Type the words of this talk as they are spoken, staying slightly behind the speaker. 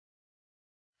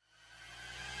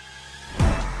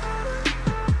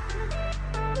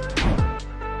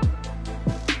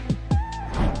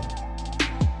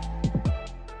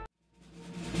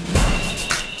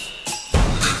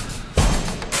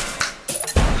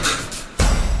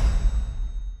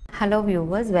Hello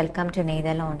viewers, welcome to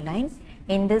neidhalonline.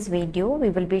 In this video,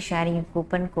 we will be sharing a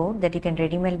coupon code that you can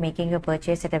redeem while making your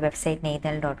purchase at our website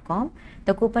neidhal.com.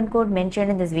 The coupon code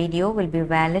mentioned in this video will be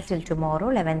valid till tomorrow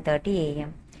 11:30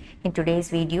 am. In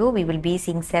today's video, we will be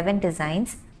seeing 7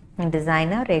 designs in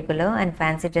designer, regular and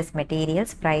fancy dress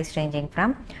materials price ranging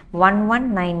from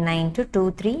 1199 to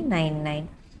 2399.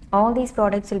 All these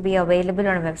products will be available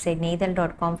on our website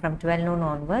neidhal.com from 12 noon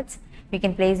onwards. You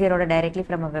can place your order directly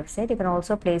from our website. You can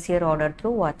also place your order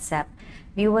through WhatsApp.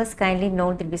 Viewers, kindly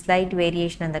note there will be slight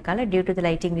variation in the color due to the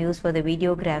lighting used for the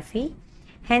videography.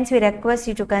 Hence, we request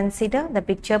you to consider the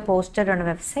picture posted on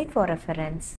our website for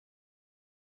reference.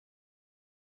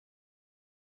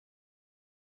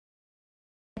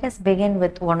 Let us begin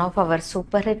with one of our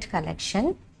super hit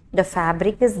collection. The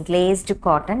fabric is glazed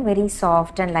cotton, very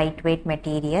soft and lightweight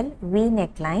material, V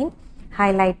neckline,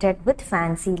 highlighted with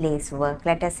fancy lace work.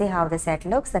 Let us see how the set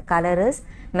looks. The color is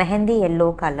mehendi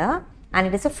yellow color and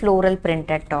it is a floral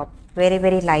printed top.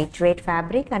 Very lightweight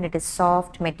fabric and it is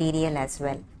soft material as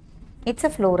well. It's a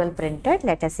floral printed.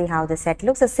 Let us see how the set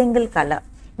looks. A single color.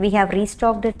 We have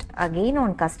restocked it again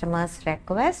on customers'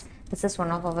 request. This is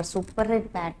one of our super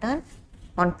hit pattern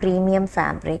on premium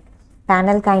fabric.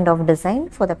 Panel kind of design.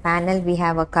 For the panel we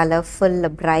have a colorful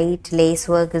bright lace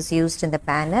work is used in the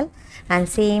panel and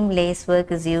same lace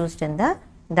work is used in the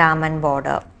daman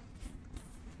border.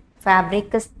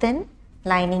 Fabric is thin,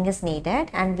 lining is needed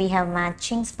and we have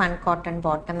matching spun cotton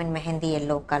bottom in mehendi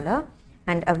yellow color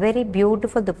and a very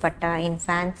beautiful dupatta in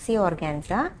fancy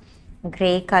organza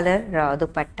grey color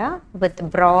dupatta with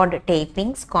broad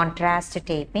tapings, contrast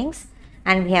tapings.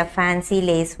 And we have fancy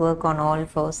lace work on all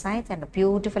 4 sides and a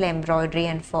beautiful embroidery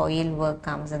and foil work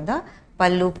comes in the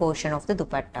pallu portion of the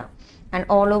dupatta. And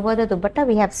all over the dupatta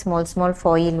we have small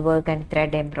foil work and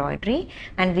thread embroidery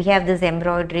and we have this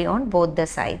embroidery on both the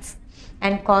sides.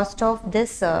 And cost of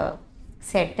this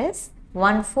set is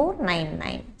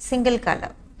 1499, single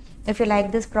color. If you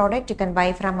like this product, you can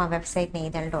buy from our website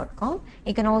neidhal.com.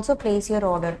 You can also place your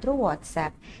order through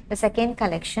WhatsApp. The second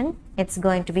collection, it's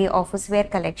going to be office wear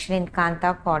collection in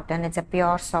Kanta cotton. It's a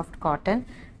pure soft cotton,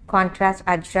 contrast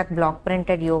ajrak block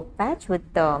printed yoke patch with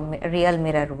real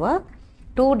mirror work.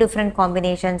 2 different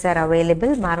combinations are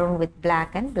available, maroon with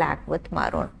black and black with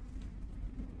maroon.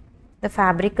 The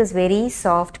fabric is very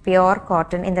soft, pure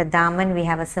cotton. In the daman, we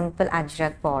have a simple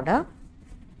ajrak border.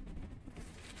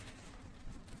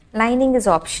 Lining is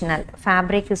optional.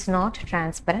 Fabric is not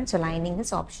transparent, so lining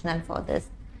is optional for this.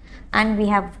 And we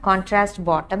have contrast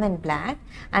bottom in black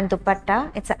and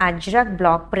dupatta. It's a ajrak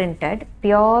block printed,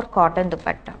 pure cotton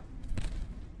dupatta.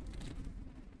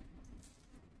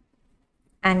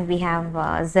 And we have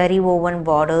zari woven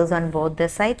borders on both the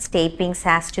sides. Tapings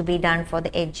has to be done for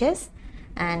the edges.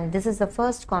 And this is the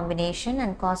first combination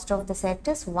and cost of the set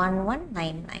is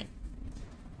 1199.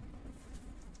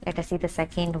 Let us see the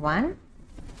second one.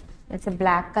 It's a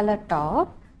black color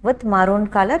top with maroon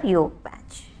color yoke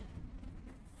patch.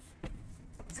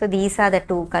 So these are the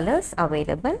 2 colors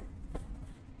available.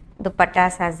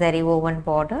 Dupattas has zari woven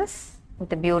borders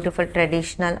with a beautiful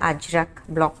traditional ajrak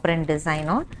block print design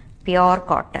on pure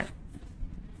cotton.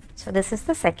 So this is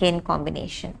the second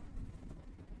combination.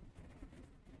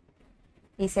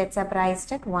 These sets are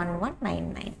priced at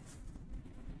 1199.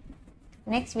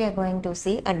 Next we are going to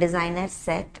see a designer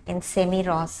set in semi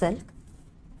raw silk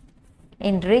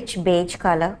in rich beige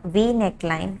color, V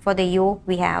neckline. For the yoke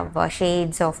we have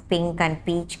shades of pink and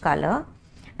peach color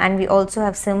and we also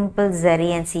have simple zari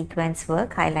and sequence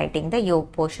work highlighting the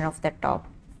yoke portion of the top.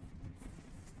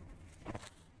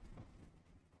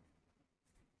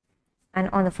 And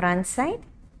on the front side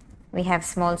we have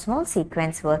small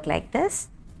sequence work like this.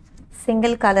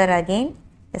 Single color again.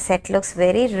 The set looks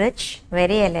very rich,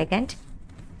 very elegant.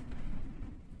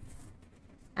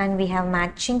 And we have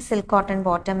matching silk cotton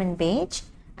bottom in beige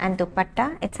and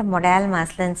dupatta. It's a modal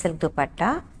muslin silk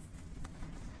dupatta.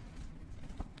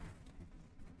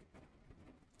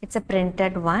 It's a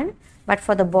printed one, but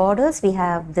for the borders we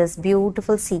have this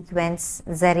beautiful sequence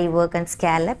zari work and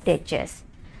scalloped edges.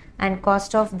 And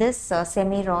cost of this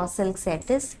semi raw silk set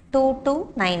is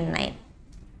 2299.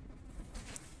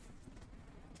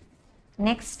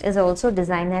 Next is also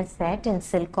designer set in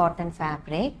silk cotton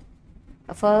fabric.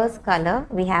 First color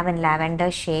we have in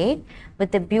lavender shade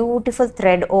with a beautiful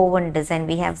thread woven design.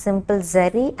 We have simple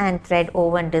zari and thread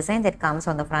woven design that comes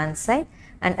on the front side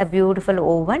and a beautiful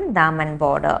woven daman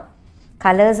border.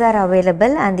 Colors are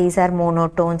available and these are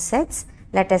monotone sets.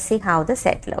 Let us see how the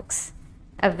set looks.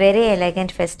 A very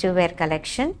elegant festive wear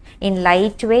collection in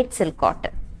lightweight silk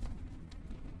cotton.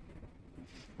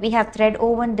 We have thread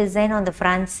woven design on the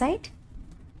front side,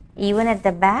 even at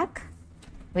the back.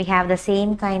 We have the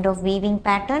same kind of weaving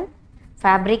pattern.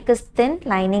 Fabric is thin,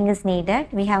 lining is needed.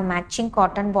 We have matching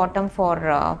cotton bottom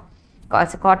for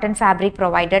cotton fabric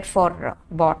provided for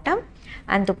bottom,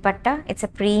 and dupatta, it's a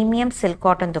premium silk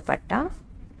cotton dupatta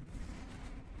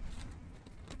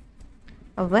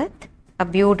with a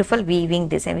beautiful weaving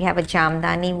design. We have a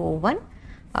jamdani woven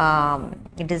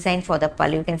design for the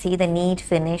pallu. You can see the neat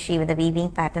finish, even the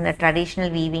weaving pattern, the traditional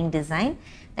weaving design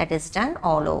that is done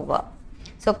all over.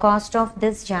 So cost of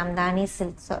this jamdani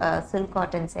silk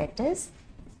cotton set is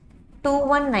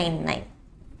 2199.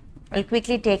 We'll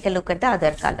quickly take a look at the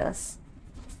other colors.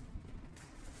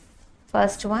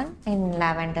 First one in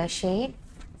lavender shade.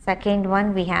 Second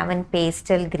one we have in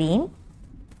pastel green.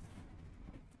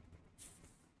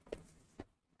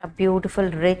 A beautiful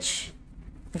rich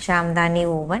jamdani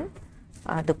woven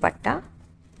dupatta.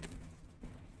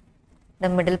 The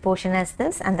middle portion has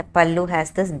this and the pallu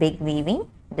has this big weaving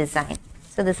design.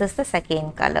 So this is the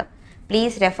second color.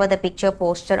 Please refer the picture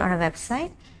posted on our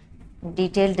website.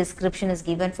 Detailed description is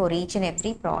given for each and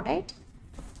every product.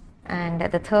 And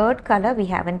the third color we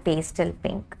have in pastel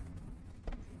pink.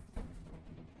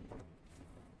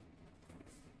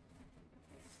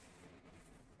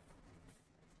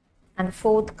 And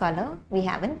fourth color we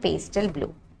have in pastel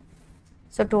blue.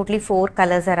 So totally 4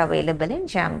 colors are available in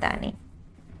jamdani.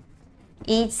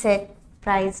 Each set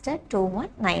priced at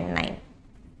 2199.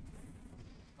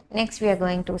 Next we are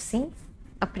going to see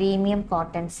a premium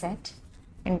cotton set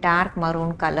in dark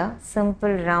maroon color,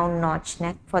 simple round notch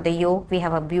neck. For the yoke we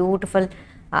have a beautiful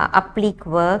applique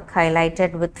work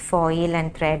highlighted with foil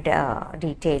and thread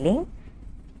detailing.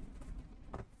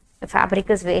 The fabric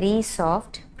is very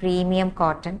soft, premium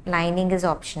cotton, lining is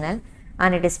optional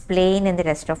and it is plain in the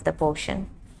rest of the portion.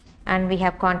 And we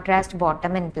have contrast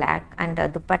bottom in black, and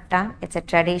dupatta, it's a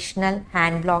traditional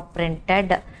hand block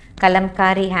printed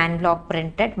kalamkari hand block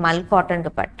printed mull cotton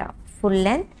dupatta, full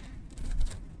length,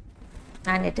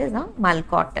 and it is a mull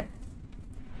cotton.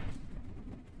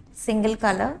 Single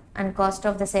color, and cost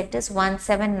of the set is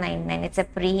 1799. It's a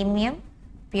premium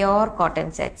pure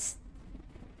cotton sets.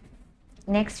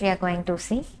 Next we are going to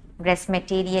see dress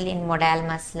material in modal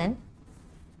muslin.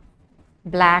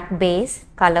 Black base,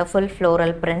 colorful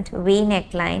floral print, V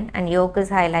neckline, and yoke is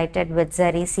highlighted with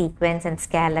zari sequins and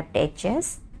scalloped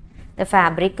edges. The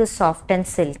fabric is soft and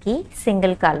silky,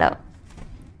 single color.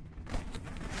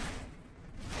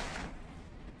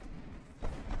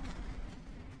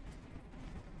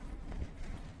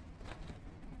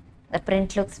 The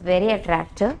print looks very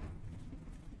attractive.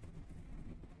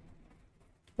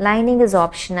 Lining is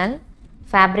optional.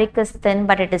 Fabric is thin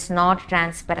but it is not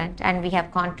transparent, and we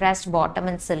have contrast bottom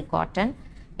in silk cotton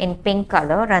in pink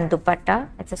color, and dupatta,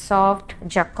 it's a soft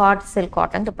jacquard silk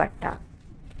cotton dupatta,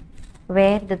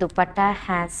 where the dupatta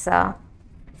has a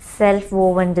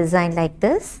self-woven design like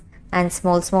this and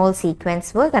small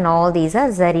sequence work, and all these are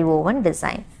zari woven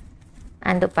design,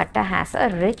 and dupatta has a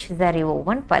rich zari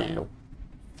woven pallu.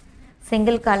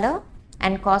 Single color,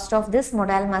 and cost of this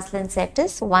modal muslin set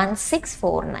is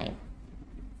 1649.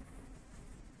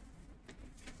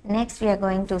 Next we are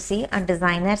going to see a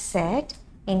designer set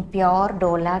in pure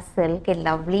DOLA silk in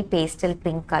lovely pastel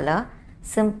pink color,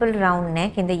 simple round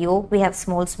neck. In the yoke we have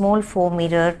small foam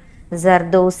mirror,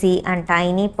 zardosi and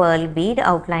tiny pearl bead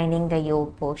outlining the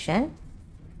yoke portion.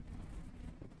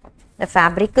 The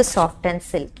fabric is soft and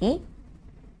silky,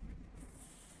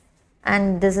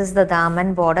 and this is the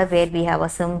daman border, where we have a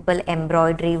simple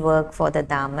embroidery work for the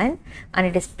daman, and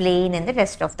it is plain in the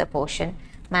rest of the portion.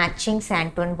 Matching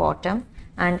sandtone bottom,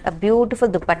 and a beautiful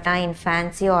dupatta in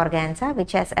fancy organza,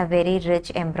 which has a very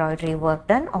rich embroidery work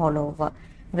done all over.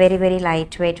 Very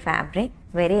lightweight fabric,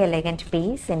 very elegant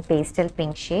piece in pastel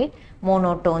pink shade,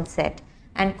 monotone set,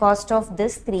 and cost of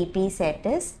this 3-piece set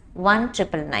is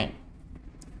 1999.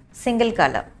 Single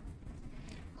color.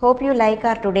 Hope you like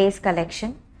our today's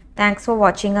collection. Thanks for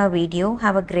watching our video.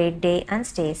 Have a great day and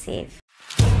stay safe.